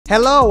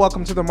Hello,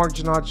 welcome to the Mark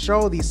Janard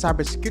Show, the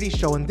cybersecurity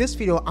show. In this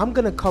video, I'm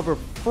gonna cover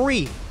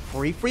free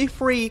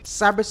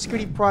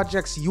cybersecurity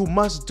projects you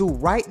must do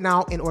right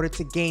now in order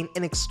to gain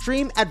an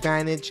extreme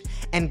advantage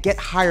and get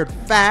hired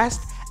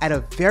fast at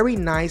a very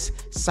nice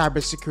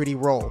cybersecurity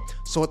role.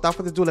 So without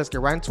further ado, let's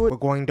get right into it. We're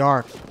going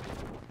dark.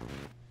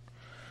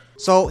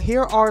 So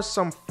here are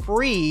some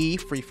free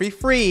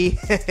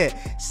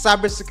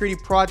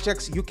cybersecurity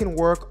projects you can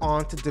work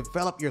on to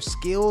develop your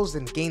skills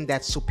and gain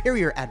that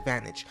superior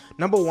advantage.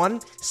 Number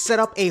one, set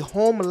up a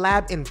home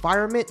lab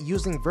environment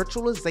using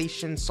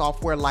virtualization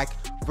software like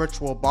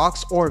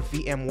VirtualBox or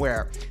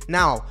VMware.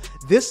 Now,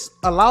 this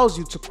allows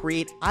you to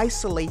create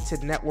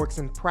isolated networks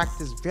and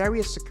practice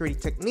various security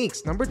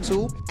techniques. Number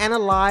two,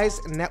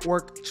 analyze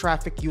network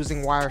traffic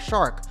using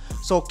Wireshark.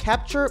 So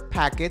capture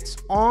packets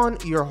on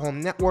your home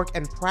network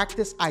and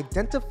practice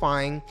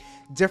identifying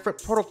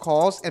different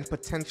protocols and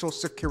potential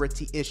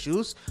security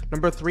issues.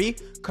 Number three,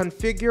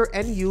 configure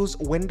and use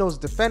Windows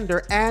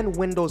Defender and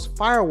Windows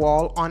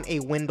Firewall on a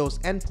Windows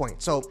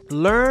endpoint. So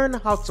learn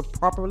how to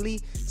properly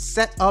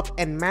set up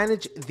and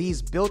manage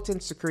these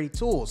built-in security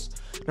tools.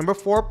 Number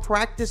four,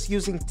 practice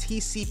using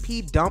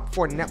TCP dump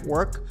for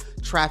network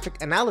traffic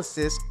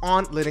analysis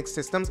on Linux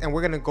systems, and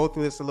we're going to go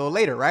through this a little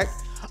later, right?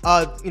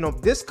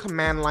 This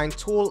command line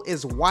tool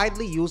is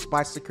widely used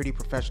by security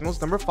professionals.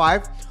 Number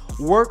five,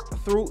 work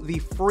through the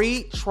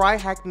free Try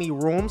Hack Me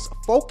rooms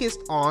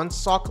focused on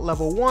SOC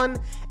Level 1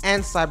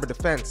 and cyber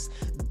defense.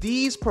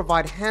 These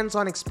provide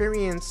hands-on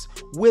experience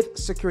with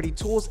security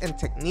tools and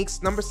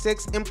techniques. Number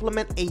six,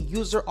 implement a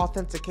user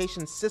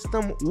authentication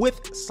system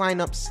with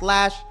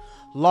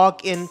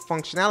sign-up/login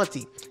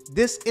functionality.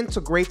 This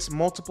integrates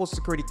multiple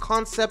security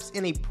concepts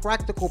in a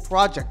practical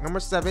project. Number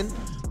seven,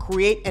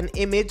 create an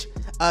image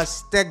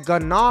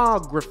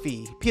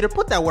steganography. Peter,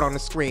 put that word on the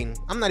screen.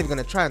 I'm not even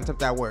gonna try and type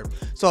that word.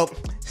 So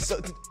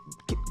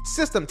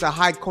system to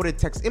hide coded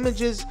text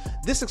images.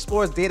 This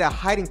explores data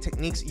hiding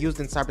techniques used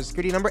in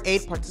cybersecurity. Number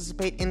eight,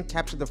 participate in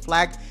Capture the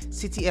Flag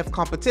CTF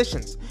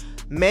competitions.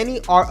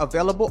 Many are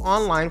available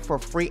online for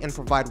free and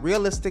provide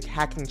realistic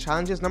hacking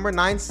challenges. Number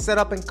nine, set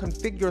up and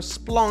configure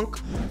Splunk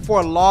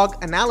for log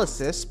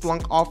analysis.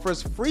 Splunk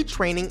offers free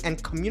training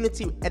and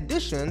community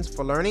editions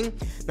for learning.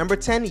 Number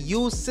 10,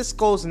 use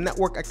Cisco's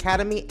Network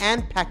Academy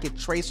and Packet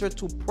Tracer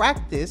to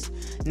practice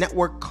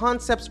network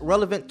concepts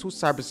relevant to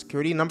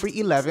cybersecurity. Number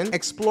 11,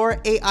 explore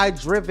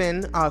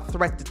AI-driven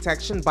threat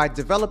detection by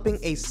developing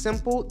a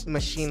simple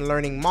machine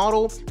learning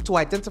model to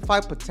identify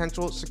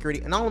potential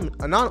security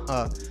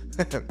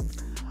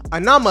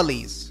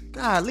anomalies.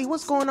 Golly,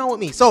 what's going on with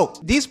me? So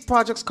these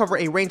projects cover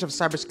a range of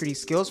cybersecurity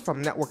skills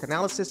from network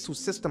analysis to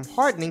system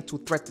hardening to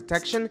threat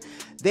detection.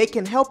 They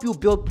can help you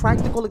build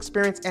practical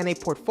experience and a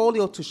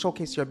portfolio to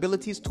showcase your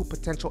abilities to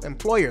potential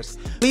employers.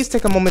 Please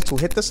take a moment to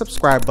hit the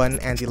subscribe button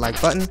and the like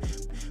button.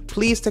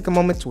 Please take a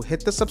moment to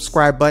hit the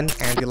subscribe button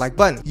and the like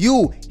button.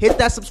 You hit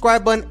that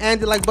subscribe button and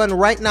the like button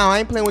right now. I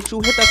ain't playing with you.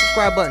 Hit that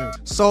subscribe button.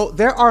 So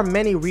there are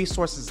many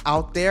resources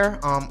out there.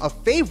 A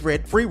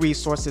favorite free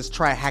resource is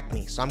Try Hack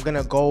Me. So I'm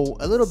gonna go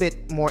a little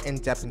bit more in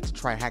depth into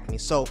Try Hack Me.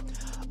 So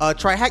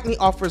Try Hack Me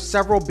offers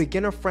several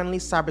beginner-friendly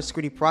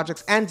cybersecurity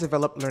projects and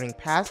develop learning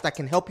paths that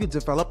can help you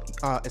develop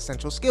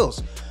essential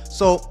skills.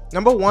 So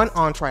number one,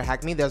 on Try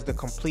Hack Me, there's the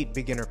complete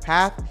beginner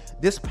path.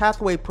 This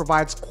pathway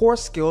provides core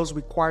skills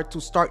required to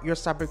start your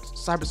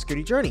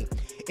cybersecurity journey.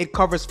 It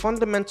covers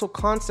fundamental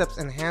concepts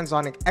and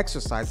hands-on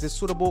exercises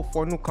suitable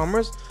for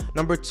newcomers.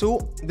 Number two,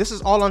 this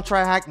is all on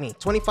Try Hack Me,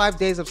 25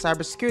 days of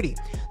cybersecurity.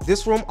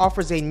 This room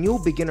offers a new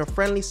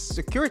beginner-friendly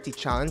security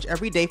challenge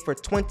every day for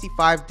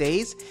 25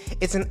 days.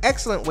 It's an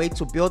excellent way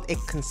to build a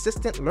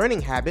consistent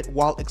learning habit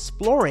while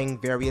exploring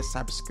various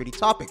cybersecurity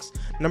topics.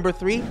 Number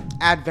three,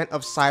 Advent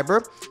of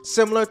Cyber.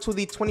 Similar to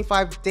the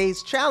 25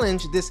 days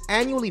challenge, this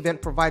annual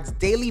event provides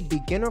daily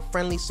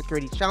beginner-friendly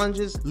security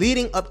challenges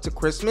leading up to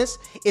Christmas.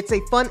 It's a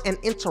fun and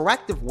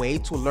interactive way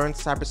to learn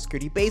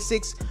cybersecurity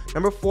basics.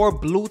 Number four,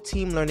 Blue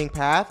Team Learning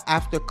Path.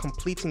 After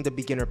completing the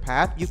beginner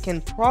path, you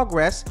can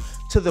progress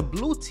to the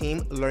Blue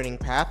Team Learning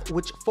Path,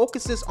 which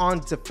focuses on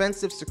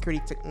defensive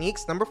security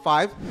techniques. Number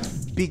five,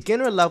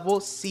 beginner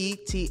level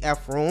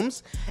CTF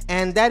rooms,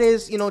 and that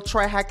is,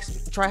 Try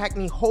Hack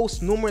Me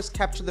hosts numerous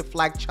Capture the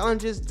Flag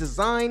challenges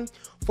designed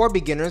for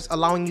beginners,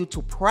 allowing you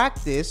to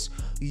practice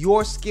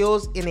your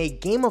skills in a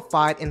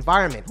gamified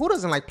environment. Who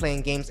doesn't like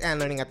playing games and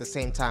learning at the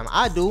same time?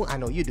 I do. I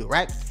know you do,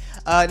 right?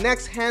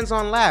 Next,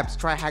 hands-on labs.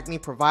 Try Hack Me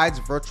provides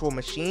virtual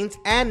machines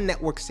and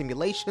network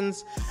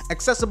simulations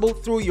accessible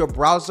through your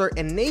browser,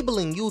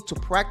 enabling you to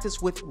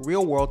practice with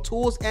real-world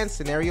tools and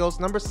scenarios.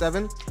 Number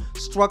seven,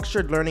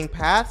 structured learning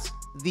paths.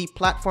 The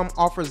platform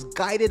offers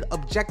guided,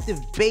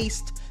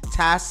 objective-based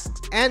tasks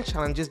and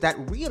challenges that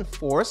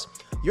reinforce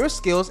your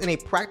skills in a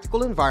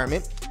practical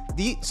environment.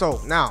 These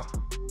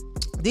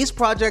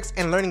projects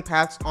and learning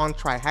paths on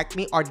Try Hack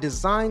Me are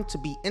designed to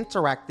be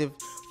interactive,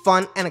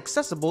 fun, and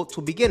accessible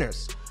to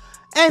beginners.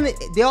 And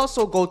they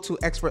also go to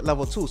expert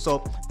level too.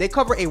 So they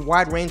cover a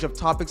wide range of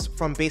topics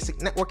from basic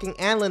networking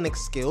and Linux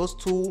skills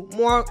to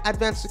more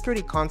advanced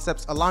security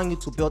concepts, allowing you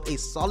to build a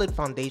solid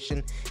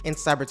foundation in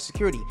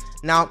cybersecurity.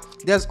 Now,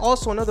 there's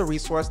also another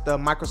resource, the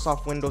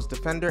Microsoft Windows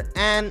Defender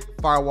and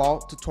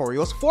Firewall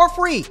tutorials for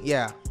free.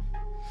 Yeah.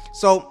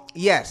 So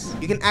yes,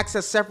 you can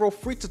access several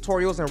free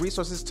tutorials and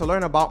resources to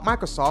learn about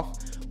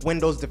Microsoft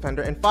Windows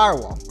Defender and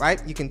Firewall,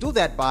 right? You can do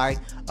that by,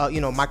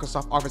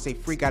 Microsoft offers a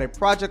free guided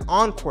project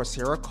on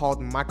Coursera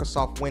called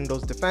Microsoft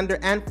Windows Defender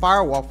and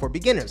Firewall for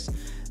Beginners.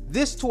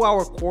 This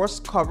 2-hour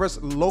course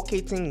covers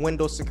locating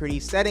Windows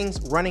security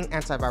settings, running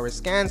antivirus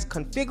scans,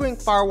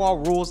 configuring firewall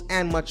rules,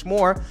 and much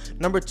more.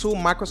 Number 2,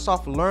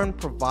 Microsoft Learn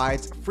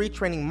provides free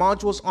training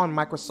modules on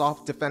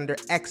Microsoft Defender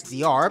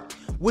XDR,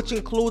 which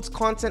includes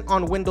content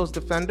on Windows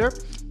Defender.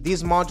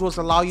 These modules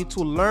allow you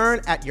to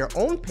learn at your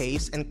own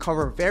pace and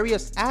cover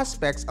various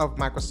aspects of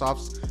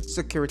Microsoft's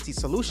security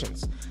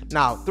solutions.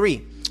 Now,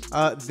 3,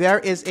 there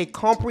is a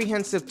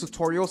comprehensive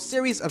tutorial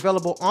series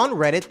available on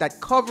Reddit that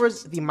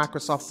covers the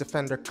Microsoft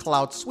Defender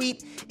Cloud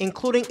Suite,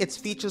 including its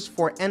features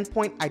for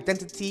endpoint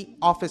identity,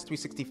 Office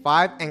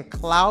 365, and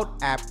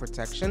cloud app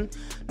protection.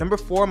 Number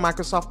 4,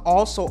 Microsoft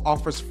also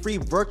offers free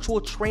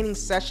virtual training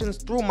sessions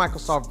through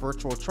Microsoft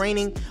Virtual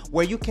Training,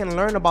 where you can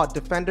learn about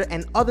Defender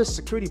and other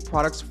security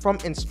products from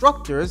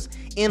instructors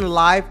in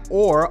live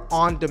or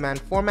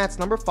on-demand formats.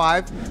 Number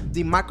 5,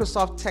 the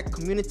Microsoft Tech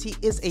Community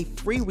is a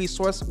free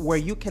resource where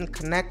you can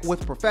connect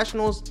with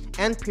professionals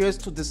and peers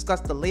to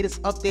discuss the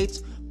latest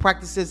updates,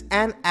 practices,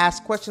 and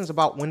ask questions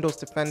about Windows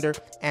Defender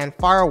and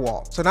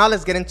Firewall. So now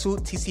let's get into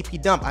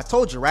TCP dump. I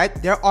told you, right?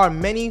 There are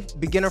many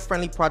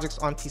beginner-friendly projects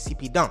on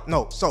TCP dump.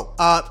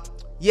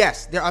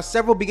 Yes, there are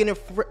several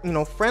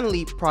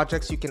beginner-friendly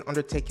projects you can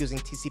undertake using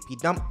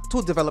TCP dump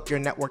to develop your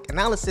network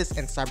analysis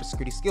and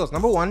cybersecurity skills.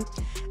 Number 1,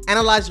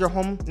 analyze your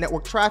home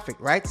network traffic,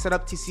 right? Set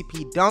up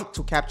TCP dump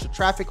to capture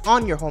traffic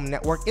on your home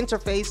network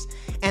interface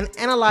and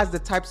analyze the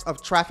types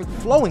of traffic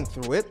flowing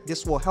through it.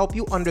 This will help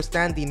you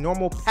understand the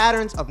normal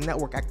patterns of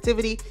network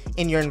activity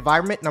in your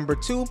environment. Number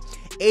 2,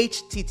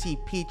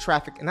 HTTP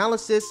traffic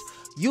analysis.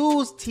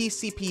 Use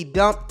TCP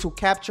dump to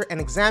capture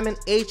and examine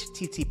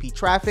HTTP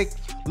traffic.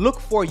 Look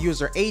for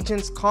user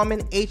agents,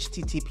 common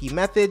HTTP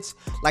methods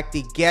like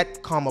the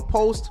get,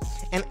 post,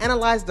 and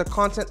analyze the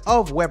content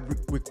of web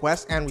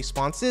requests and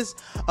responses.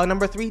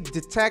 Number 3,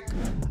 detect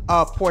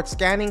port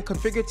scanning.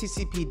 Configure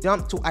TCP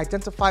dump to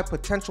identify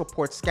potential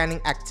port scanning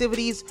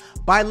activities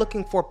by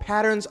looking for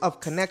patterns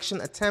of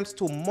connection attempts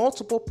to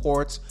multiple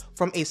ports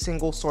from a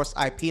single source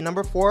IP.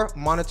 Number 4,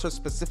 monitor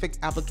specific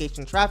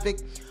application traffic.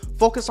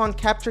 Focus on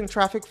capturing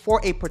traffic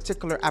for a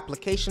particular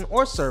application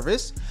or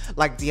service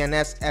like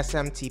DNS,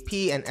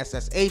 SMTP, and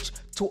SSH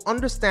to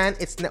understand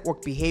its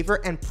network behavior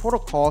and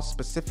protocol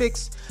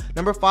specifics.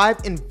 Number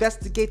 5,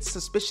 investigate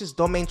suspicious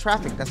domain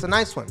traffic. That's a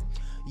nice one.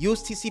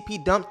 Use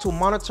TCP dump to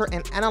monitor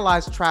and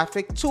analyze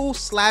traffic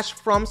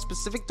to/from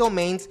specific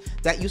domains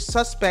that you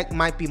suspect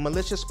might be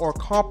malicious or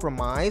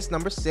compromised.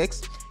 Number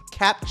 6,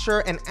 capture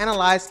and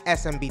analyze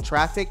SMB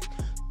traffic.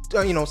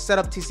 Set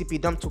up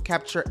TCP dump to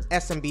capture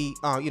SMB,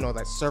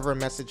 that server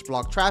message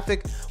block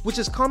traffic, which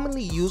is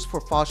commonly used for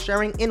file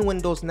sharing in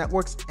Windows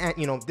networks. And,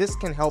 this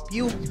can help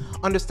you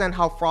understand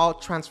how file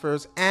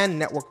transfers and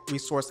network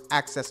resource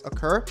access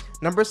occur.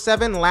 Number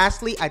 7,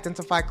 lastly,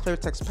 identify clear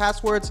text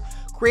passwords.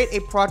 Create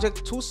a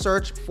project to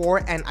search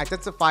for and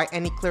identify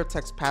any clear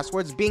text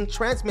passwords being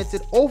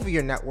transmitted over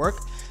your network.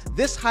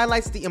 This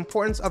highlights the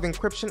importance of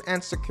encryption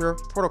and secure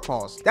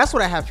protocols. That's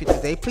what I have for you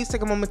today. Please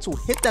take a moment to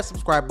hit that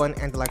subscribe button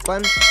and the like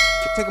button.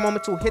 Take a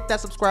moment to hit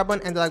that subscribe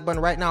button and the like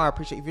button right now. I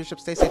appreciate your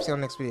viewership. Stay safe. See you on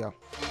the next video.